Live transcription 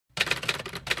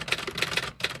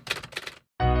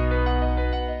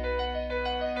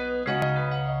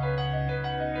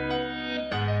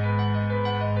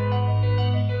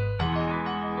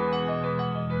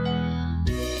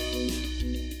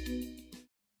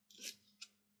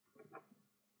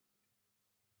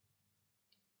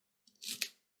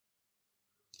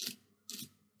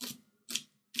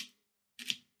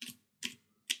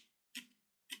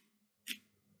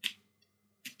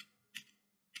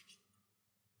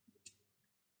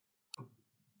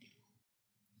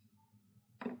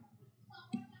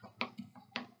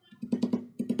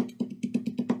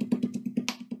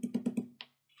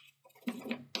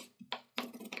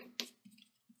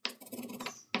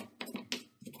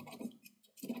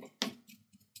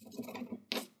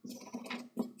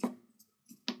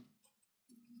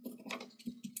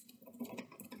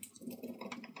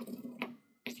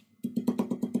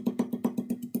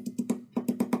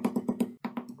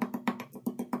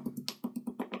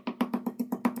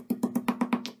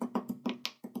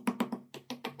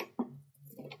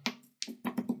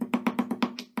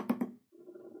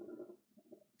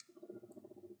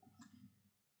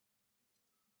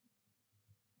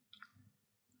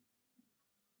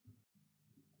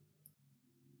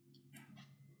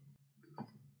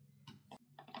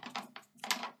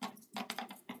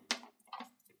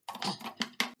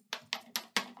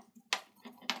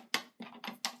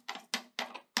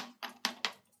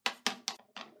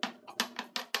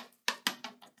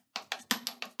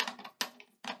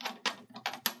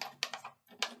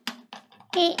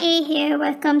Hey here,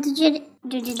 welcome to Hey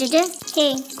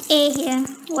here,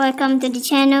 welcome to the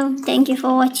channel. Thank you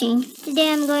for watching.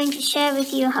 Today I'm going to share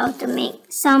with you how to make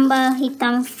Sambal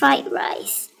Hitam fried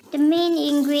rice. The main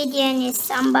ingredient is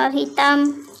Sambal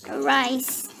Hitam,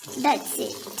 rice, that's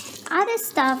it. Other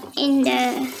stuff in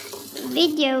the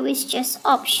video is just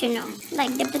optional,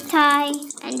 like the petai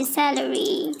and the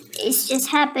celery. It's just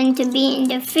happened to be in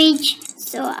the fridge,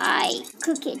 so I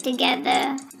cook it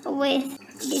together with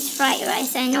this fried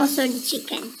rice and also the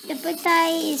chicken. The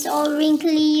petai is all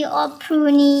wrinkly, all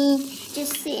pruny,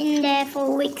 just sitting there for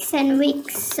weeks and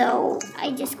weeks, so I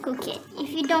just cook it.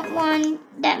 If you don't want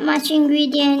that much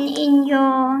ingredient in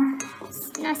your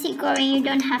nasi goreng, you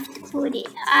don't have to put it.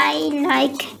 I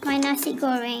like my nasi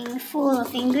goreng full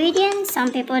of ingredients.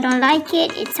 Some people don't like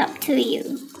it, it's up to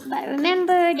you. But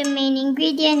remember, the main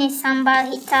ingredient is sambal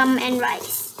hitam and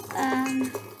rice.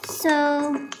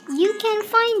 So you can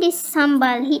find this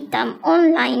sambal hitam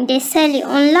online. They sell it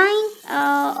online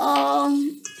or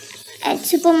at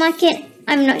supermarket.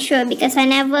 I'm not sure because I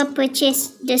never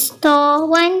purchased the store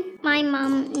one. My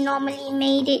mom normally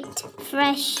made it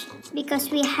fresh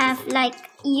because we have like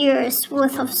years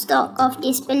worth of stock of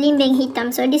this belimbing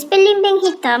hitam. So this belimbing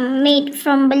hitam made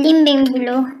from belimbing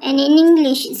bulu, and in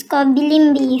English it's called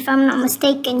bilimbi if I'm not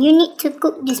mistaken. You need to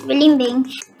cook this belimbing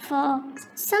for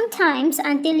sometimes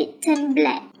until it turns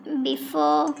black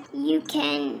before you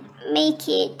can make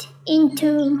it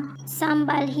into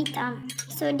sambal hitam.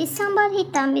 So this sambal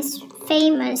hitam is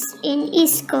famous in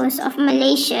east coast of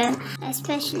Malaysia,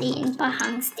 especially in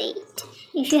Pahang state.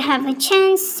 If you have a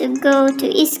chance to go to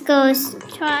East Coast,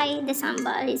 try the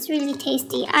sambal. It's really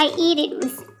tasty. I eat it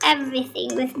with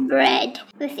everything, with bread,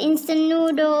 with instant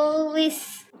noodle,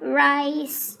 with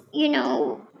rice,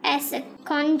 as a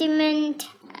condiment,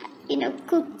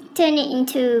 turn it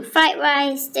into fried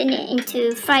rice, turn it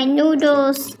into fried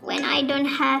noodles. When I don't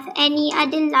have any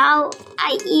other lao,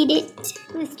 I eat it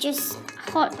with just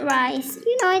hot rice.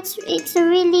 It's a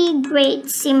really great,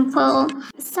 simple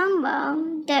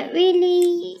sambal that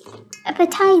really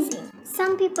appetizing.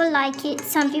 Some people like it,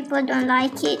 some people don't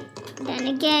like it. Then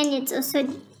again, it also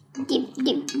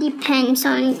depends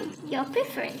on your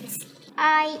preference.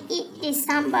 I eat this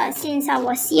sambal since I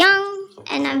was young,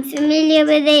 and I'm familiar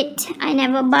with it. I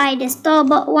never buy the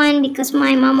store-bought one because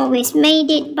my mom always made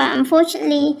it, but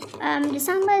unfortunately the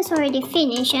sambal is already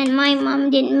finished and my mom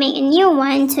didn't make a new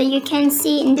one. So you can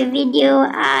see in the video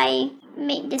I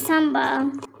made the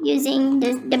sambal using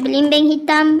the belimbing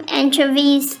hitam,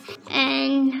 anchovies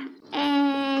and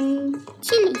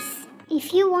chilies.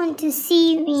 If you want to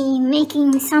see me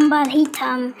making sambal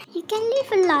hitam, you can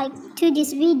leave a like to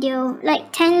this video,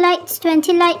 like 10 likes,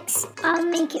 20 likes. I'll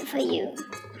make it for you.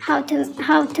 How to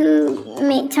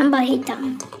make sambal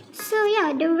hitam. So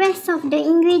yeah, the rest of the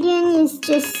ingredient is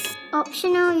just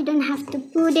optional. You don't have to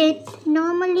put it.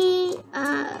 Normally,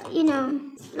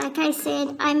 like I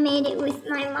said, I made it with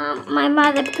my mom. My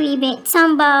mother pre-made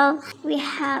sambal.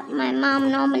 My mom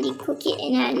normally cook it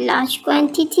in a large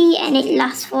quantity and it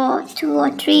lasts for 2 or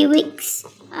 3 weeks.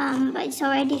 But it's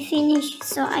already finished,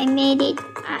 so I made it.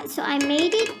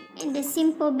 In the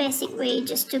simple, basic way,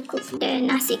 just to cook the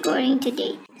nasi goreng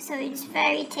today. So it's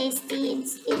very tasty.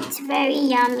 It's very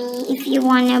yummy. If you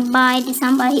wanna buy the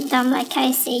sambal hitam, like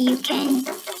I say, you can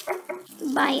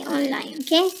buy online,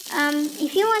 okay?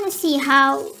 If you want to see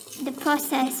how the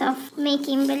process of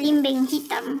making belimbing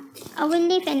hitam, I will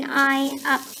leave an eye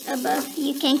up above.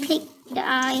 You can click the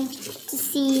eye to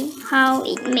see how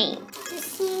it made, to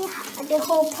see the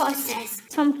whole process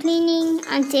from cleaning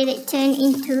until it turned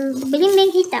into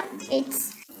belimbing hitam.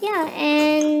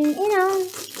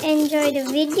 Enjoy the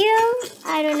video.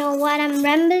 I don't know what I'm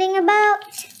rambling about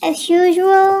as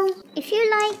usual. If you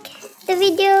like the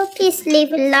video, please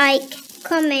leave a like,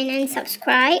 comment and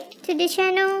subscribe to the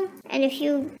channel. And if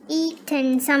you've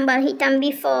eaten sambal hitam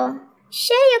before,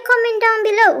 share your comment down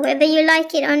below whether you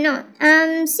like it or not.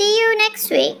 See you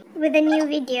next week with a new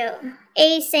video.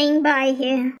 A saying bye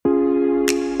here.